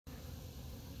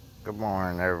Good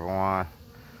morning, everyone.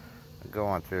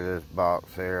 Going through this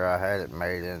box here. I had it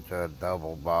made into a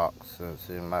double box and it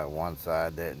seemed like one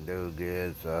side didn't do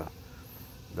good, so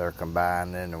they're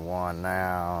combined into one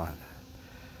now.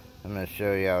 I'm going to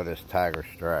show y'all this tiger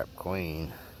stripe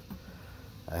queen.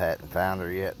 I hadn't found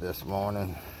her yet this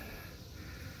morning,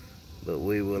 but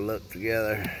we will look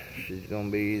together. She's going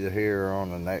to be either here or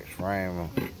on the next frame.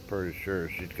 I'm pretty sure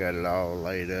she's got it all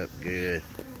laid up good.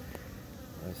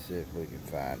 Let's see if we can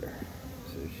find her.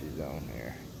 See if she's on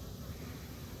here.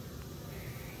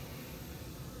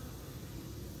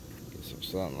 Get some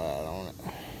sunlight on it.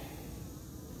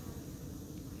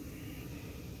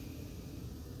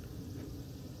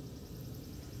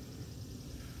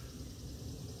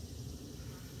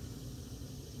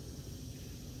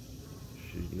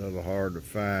 She's a little hard to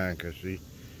find because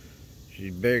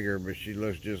she's bigger, but she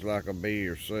looks just like a bee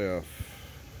herself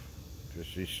because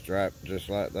she's striped just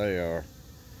like they are.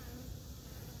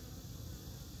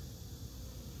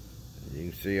 You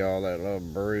can see all that little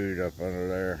brood up under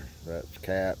there. That's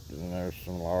capped, and there's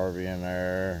some larvae in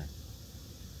there.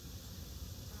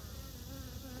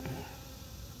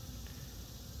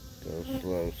 Go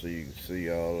slow so you can see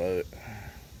all of it.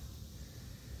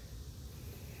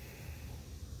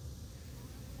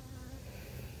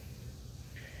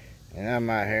 And I'm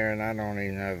out here and I don't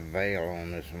even have a veil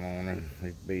on this morning.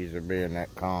 These bees are being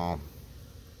that calm.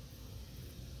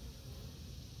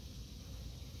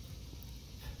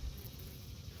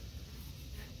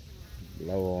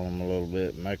 Blow on them a little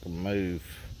bit, make them move.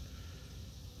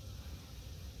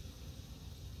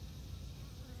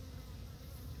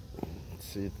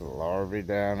 See the larvae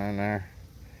down in there?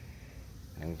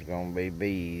 There's gonna be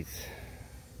bees.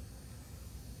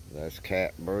 That's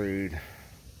cat brood.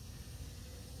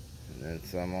 And then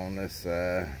some on this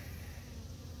side.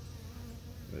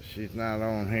 But she's not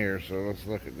on here, so let's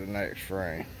look at the next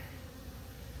frame.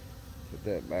 Put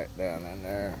that back down in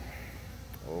there.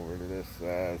 Over to this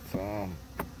side some.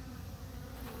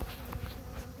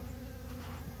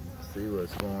 See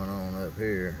what's going on up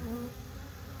here.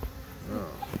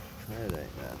 Oh, that ain't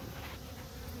nothing.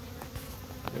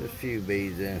 There's a few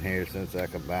bees in here since I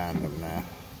combined them now.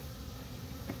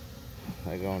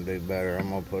 They're gonna do better.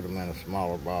 I'm gonna put them in a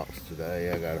smaller box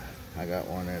today. I got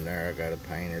one in there. I gotta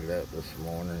paint it up this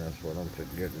morning. That's what I'm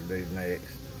getting to do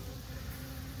next.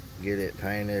 Get it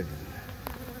painted.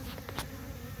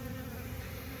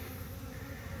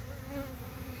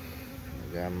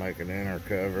 I gotta make an inner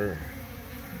cover.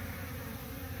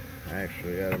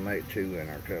 Actually, gotta make 2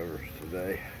 inner covers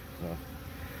today. So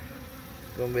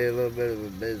it's gonna be a little bit of a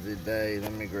busy day.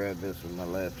 Let me grab this with my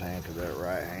left hand because that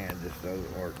right hand just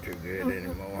doesn't work too good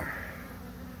anymore.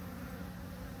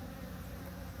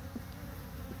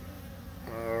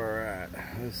 Alright,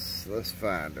 let's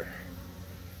find her.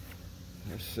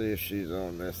 Let's see if she's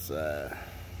on this side.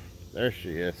 There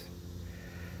she is.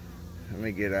 Let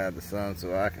me get out of the sun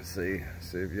so I can see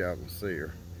if y'all can see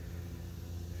her.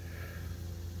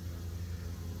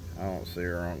 I don't see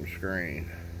her on the screen.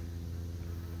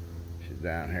 She's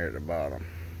down here at the bottom.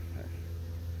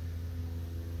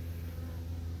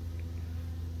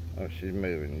 Oh, she's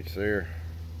moving. You see her?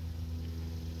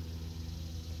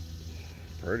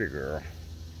 Pretty girl.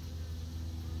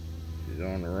 She's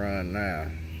on the run now.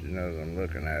 She knows I'm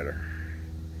looking at her.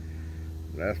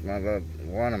 That's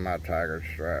one of my tiger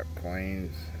stripe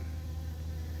queens.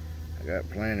 I got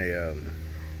plenty of them.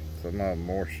 Some of them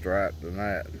more striped than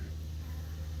that.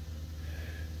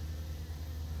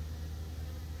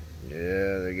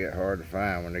 Yeah, they get hard to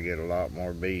find when they get a lot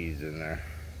more bees in there.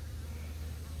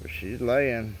 But she's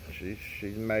laying.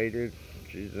 She's mated.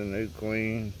 She's a new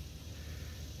queen.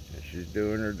 And she's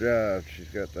doing her job. She's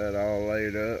got that all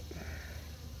laid up.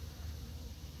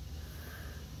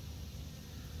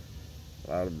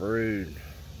 A lot of brood.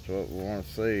 That's what we want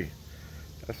to see.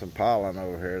 That's some pollen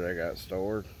over here they got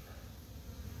stored.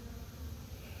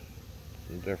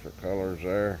 Some different colors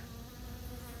there.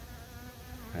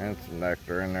 And some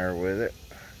nectar in there with it.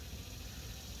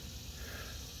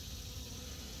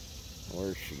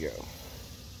 Where'd she go?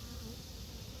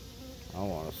 I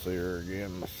want to see her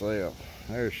again myself.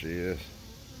 There she is.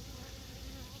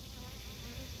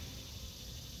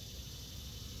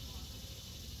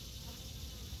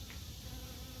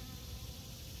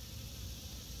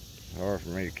 Hard for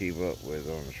me to keep up with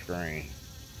on the screen.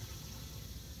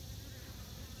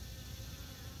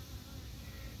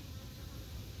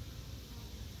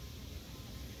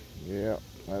 Yep,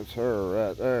 that's her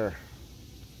right there.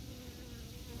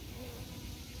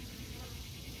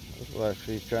 Looks like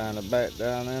she's trying to back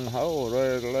down in the hole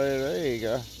there. There you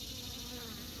go.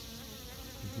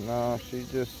 No,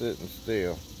 she's just sitting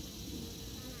still.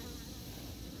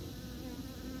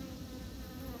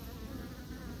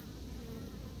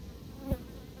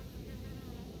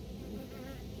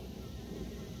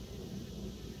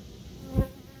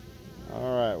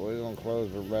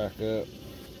 Those are back up.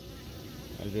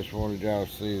 I just wanted y'all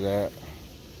to see that.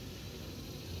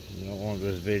 I don't want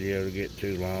this video to get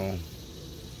too long.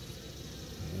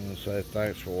 I want to say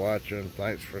thanks for watching.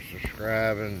 Thanks for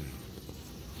subscribing.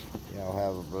 Y'all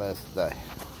have a blessed day.